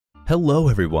Hello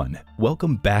everyone,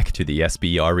 welcome back to the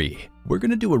SBRE. We're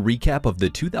gonna do a recap of the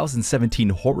 2017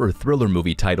 horror thriller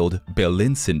movie titled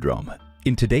Berlin Syndrome.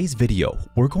 In today's video,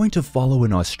 we're going to follow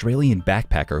an Australian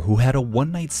backpacker who had a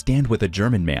one-night stand with a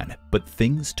German man, but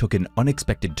things took an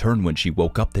unexpected turn when she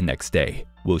woke up the next day.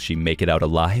 Will she make it out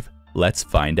alive? Let's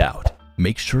find out.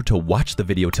 Make sure to watch the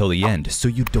video till the end so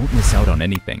you don't miss out on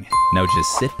anything. Now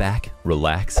just sit back,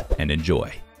 relax, and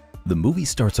enjoy. The movie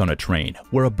starts on a train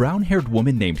where a brown-haired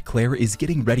woman named Claire is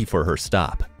getting ready for her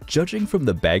stop. Judging from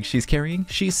the bag she's carrying,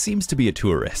 she seems to be a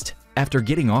tourist. After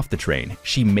getting off the train,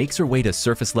 she makes her way to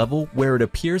surface level where it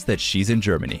appears that she's in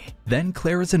Germany. Then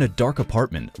Claire is in a dark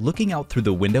apartment looking out through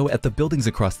the window at the buildings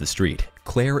across the street.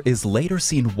 Claire is later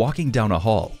seen walking down a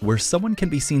hall where someone can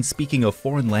be seen speaking a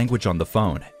foreign language on the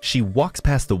phone. She walks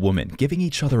past the woman, giving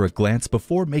each other a glance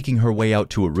before making her way out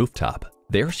to a rooftop.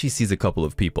 There she sees a couple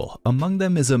of people. Among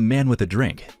them is a man with a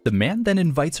drink. The man then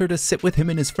invites her to sit with him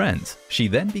and his friends. She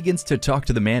then begins to talk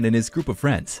to the man and his group of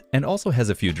friends, and also has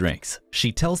a few drinks.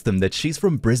 She tells them that she's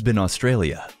from Brisbane,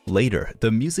 Australia. Later, the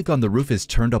music on the roof is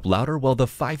turned up louder while the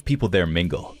 5 people there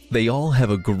mingle. They all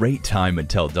have a great time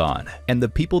until dawn, and the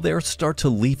people there start to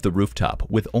leave the rooftop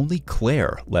with only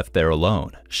Claire left there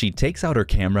alone. She takes out her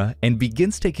camera and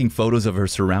begins taking photos of her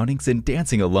surroundings and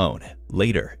dancing alone.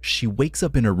 Later, she wakes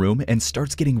up in her room and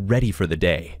starts getting ready for the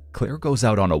day. Claire goes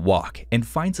out on a walk and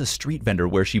finds a street vendor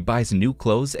where she buys new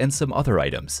clothes and some other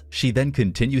items. She then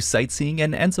continues sightseeing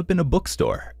and ends up in a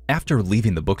bookstore. After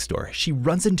leaving the bookstore, she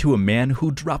runs into a man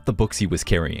who dropped the books he was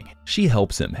carrying. She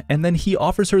helps him, and then he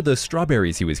offers her the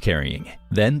strawberries he was carrying.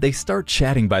 Then they start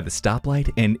chatting by the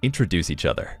stoplight and introduce each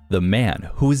other. The man,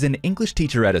 who is an English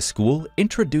teacher at a school,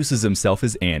 introduces himself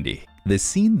as Andy. The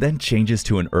scene then changes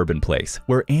to an urban place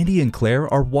where Andy and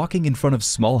Claire are walking in front of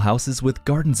small houses with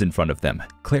gardens in front of them.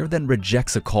 Claire then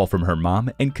rejects a call from her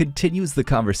mom and continues the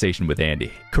conversation with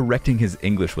Andy, correcting his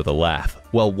English with a laugh.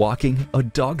 While walking, a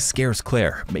dog scares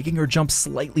Claire, making her jump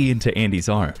slightly into Andy's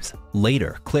arms.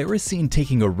 Later, Claire is seen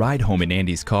taking a ride home in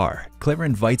Andy's car. Claire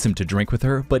invites him to drink with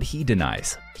her, but he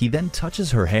denies. He then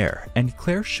touches her hair, and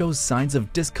Claire shows signs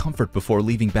of discomfort before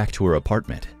leaving back to her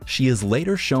apartment. She is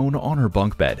later shown on her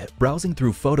bunk bed, browsing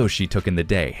through photos she took in the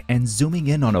day and zooming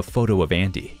in on a photo of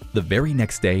Andy. The very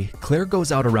next day, Claire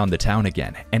goes out around the town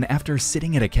again, and after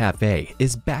sitting at a cafe,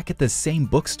 is back at the same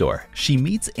bookstore. She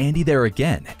meets Andy there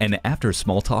again, and after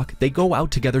small talk, they go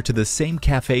out together to the same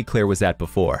cafe Claire was at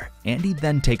before. Andy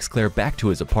then takes Claire back to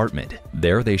his apartment.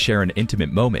 There they share an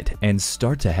intimate moment and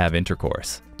start to have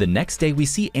intercourse. The next day we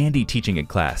see Andy teaching in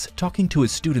class, talking to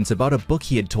his students about a book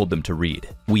he had told them to read.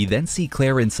 We then see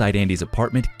Claire inside Andy's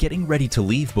apartment getting ready to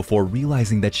leave before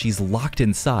realizing that she's locked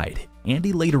inside.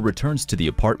 Andy later returns to the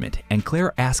apartment and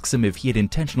Claire asks him if he had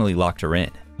intentionally locked her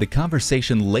in. The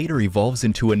conversation later evolves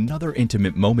into another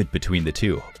intimate moment between the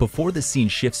two, before the scene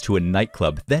shifts to a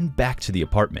nightclub, then back to the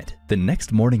apartment. The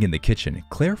next morning in the kitchen,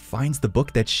 Claire finds the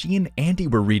book that she and Andy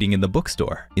were reading in the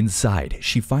bookstore. Inside,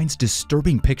 she finds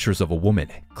disturbing pictures of a woman.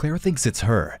 Claire thinks it's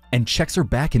her, and checks her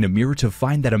back in a mirror to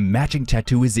find that a matching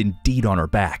tattoo is indeed on her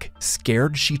back.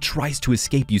 Scared, she tries to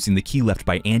escape using the key left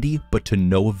by Andy, but to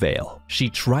no avail. She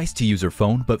tries to use her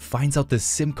phone, but finds out the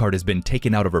SIM card has been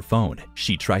taken out of her phone.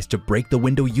 She tries to break the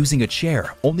window using a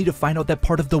chair, only to find out that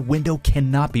part of the window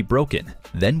cannot be broken.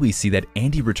 Then we see that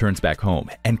Andy returns back home,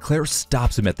 and Claire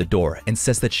stops him at the door and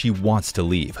says that she wants to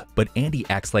leave. But Andy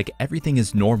acts like everything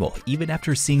is normal even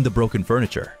after seeing the broken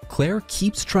furniture. Claire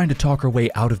keeps trying to talk her way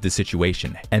out of the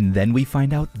situation, and then we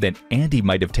find out that Andy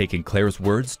might have taken Claire's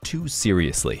words too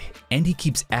seriously. Andy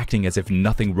keeps acting as if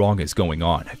nothing wrong is going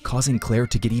on, causing Claire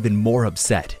to get even more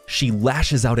upset. She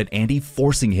lashes out at Andy,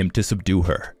 forcing him to subdue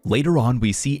her. Later on,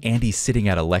 we see Andy sitting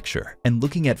at a lecture and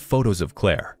looking at photos of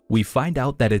Claire. We find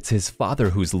out that it's his father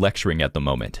who's lecturing at the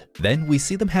moment. Then we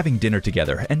see them having dinner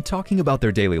together and talking about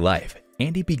their daily life.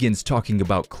 Andy begins talking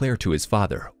about Claire to his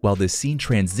father, while the scene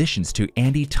transitions to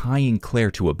Andy tying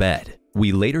Claire to a bed.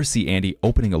 We later see Andy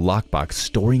opening a lockbox,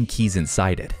 storing keys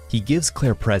inside it. He gives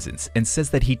Claire presents and says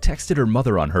that he texted her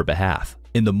mother on her behalf.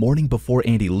 In the morning before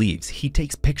Andy leaves, he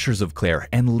takes pictures of Claire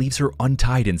and leaves her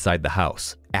untied inside the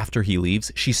house. After he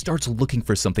leaves, she starts looking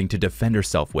for something to defend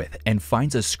herself with and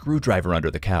finds a screwdriver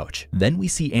under the couch. Then we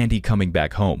see Andy coming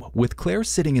back home, with Claire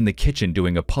sitting in the kitchen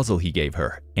doing a puzzle he gave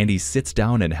her. Andy sits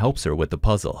down and helps her with the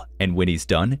puzzle, and when he's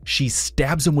done, she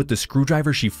stabs him with the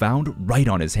screwdriver she found right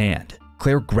on his hand.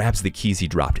 Claire grabs the keys he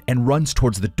dropped and runs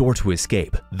towards the door to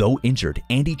escape. Though injured,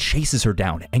 Andy chases her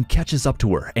down and catches up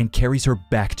to her and carries her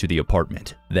back to the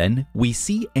apartment. Then, we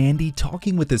see Andy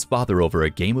talking with his father over a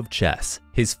game of chess.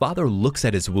 His father looks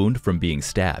at his wound from being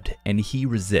stabbed, and he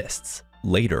resists.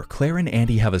 Later, Claire and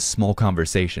Andy have a small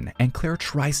conversation, and Claire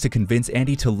tries to convince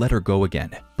Andy to let her go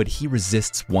again, but he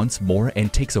resists once more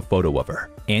and takes a photo of her.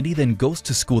 Andy then goes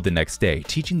to school the next day,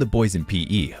 teaching the boys in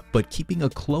PE, but keeping a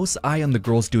close eye on the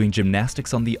girls doing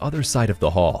gymnastics on the other side of the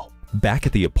hall. Back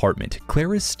at the apartment,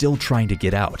 Claire is still trying to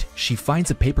get out. She finds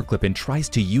a paperclip and tries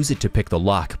to use it to pick the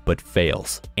lock, but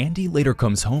fails. Andy later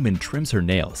comes home and trims her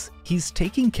nails. He's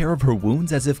taking care of her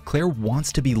wounds as if Claire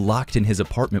wants to be locked in his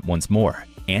apartment once more.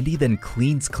 Andy then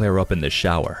cleans Claire up in the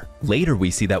shower. Later,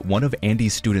 we see that one of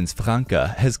Andy's students, Franca,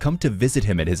 has come to visit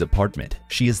him at his apartment.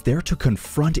 She is there to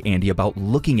confront Andy about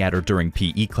looking at her during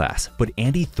PE class, but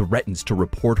Andy threatens to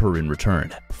report her in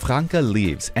return. Franca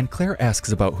leaves, and Claire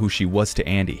asks about who she was to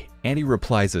Andy. Andy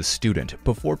replies a student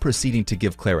before proceeding to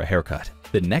give Claire a haircut.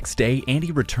 The next day,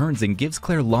 Andy returns and gives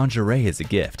Claire lingerie as a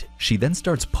gift. She then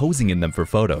starts posing in them for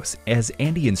photos, as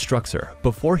Andy instructs her,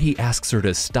 before he asks her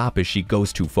to stop as she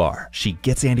goes too far. She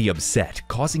gets Andy upset,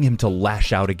 causing him to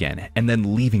lash out again, and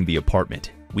then leaving the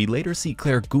apartment. We later see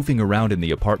Claire goofing around in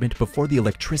the apartment before the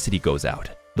electricity goes out.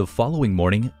 The following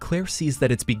morning, Claire sees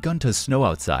that it's begun to snow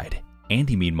outside.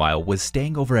 Andy, meanwhile, was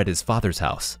staying over at his father's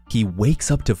house. He wakes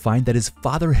up to find that his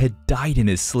father had died in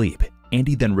his sleep.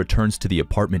 Andy then returns to the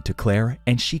apartment to Claire,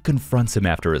 and she confronts him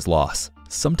after his loss.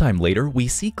 Sometime later, we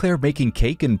see Claire making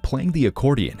cake and playing the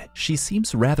accordion. She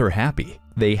seems rather happy.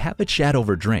 They have a chat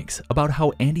over drinks about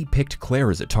how Andy picked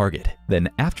Claire as a target. Then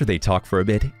after they talk for a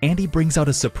bit, Andy brings out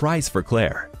a surprise for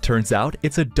Claire. Turns out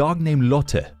it's a dog named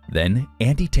Lotte. Then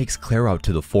Andy takes Claire out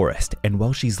to the forest, and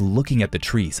while she's looking at the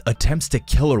trees, attempts to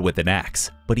kill her with an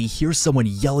axe. But he hears someone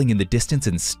yelling in the distance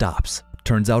and stops.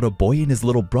 Turns out a boy and his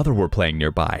little brother were playing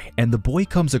nearby, and the boy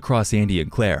comes across Andy and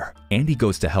Claire. Andy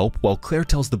goes to help while Claire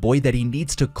tells the boy that he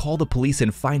needs to call the police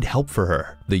and find help for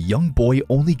her. The young boy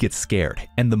only gets scared,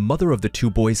 and the mother of the two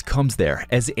boys comes there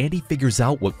as Andy figures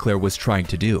out what Claire was trying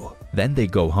to do. Then they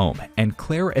go home, and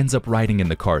Claire ends up riding in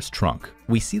the car's trunk.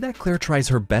 We see that Claire tries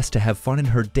her best to have fun in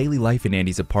her daily life in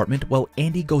Andy's apartment while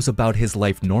Andy goes about his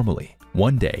life normally.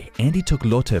 One day, Andy took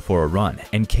Lotte for a run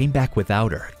and came back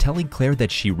without her, telling Claire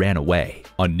that she ran away.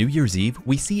 On New Year's Eve,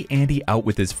 we see Andy out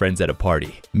with his friends at a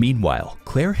party. Meanwhile,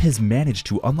 Claire has managed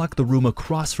to unlock the room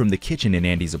across from the kitchen in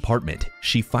Andy's apartment.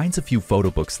 She finds a few photo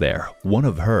books there, one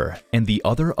of her and the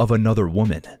other of another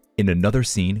woman. In another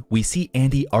scene, we see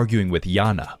Andy arguing with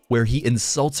Yana, where he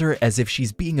insults her as if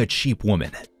she's being a cheap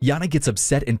woman. Yana gets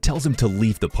upset and tells him to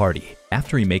leave the party.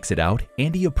 After he makes it out,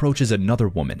 Andy approaches another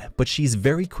woman, but she's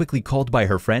very quickly called by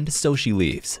her friend, so she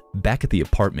leaves. Back at the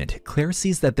apartment, Claire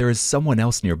sees that there is someone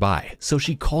else nearby, so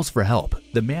she calls for help.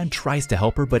 The man tries to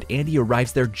help her, but Andy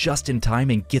arrives there just in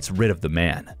time and gets rid of the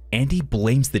man. Andy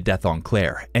blames the death on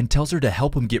Claire and tells her to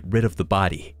help him get rid of the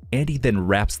body. Andy then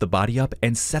wraps the body up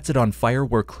and sets it on fire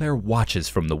where Claire watches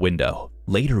from the window.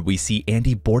 Later, we see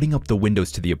Andy boarding up the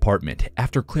windows to the apartment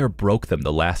after Claire broke them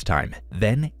the last time.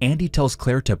 Then, Andy tells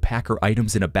Claire to pack her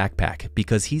items in a backpack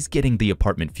because he's getting the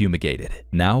apartment fumigated.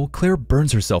 Now, Claire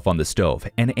burns herself on the stove,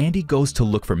 and Andy goes to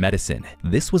look for medicine.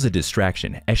 This was a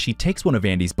distraction, as she takes one of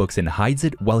Andy's books and hides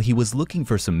it while he was looking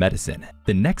for some medicine.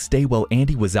 The next day, while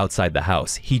Andy was outside the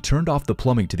house, he turned off the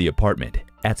plumbing to the apartment.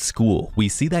 At school, we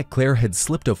see that Claire had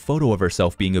slipped a photo of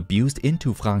herself being abused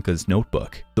into Franca's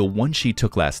notebook, the one she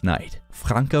took last night.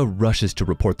 Franca rushes to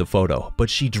report the photo, but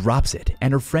she drops it,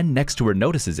 and her friend next to her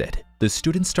notices it. The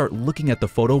students start looking at the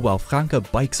photo while Franca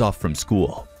bikes off from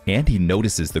school. Andy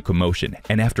notices the commotion,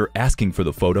 and after asking for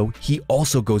the photo, he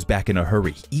also goes back in a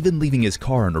hurry, even leaving his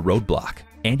car on a roadblock.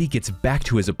 Andy gets back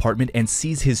to his apartment and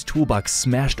sees his toolbox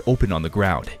smashed open on the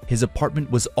ground. His apartment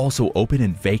was also open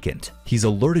and vacant. He's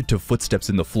alerted to footsteps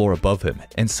in the floor above him,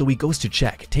 and so he goes to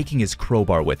check, taking his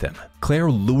crowbar with him.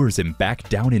 Claire lures him back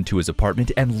down into his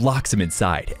apartment and locks him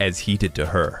inside, as he did to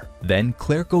her. Then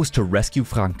Claire goes to rescue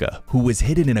Franca, who was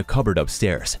hidden in a cupboard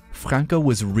upstairs. Franca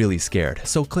was really scared,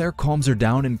 so Claire calms her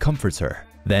down and comforts her.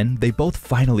 Then they both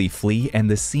finally flee, and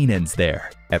the scene ends there.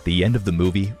 At the end of the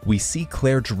movie, we see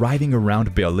Claire driving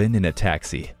around Berlin in a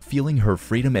taxi, feeling her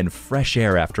freedom and fresh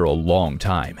air after a long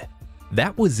time.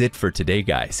 That was it for today,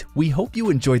 guys. We hope you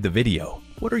enjoyed the video.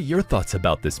 What are your thoughts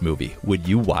about this movie? Would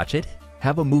you watch it?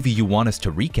 Have a movie you want us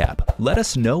to recap? Let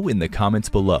us know in the comments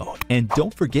below. And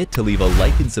don't forget to leave a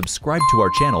like and subscribe to our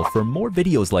channel for more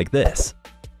videos like this.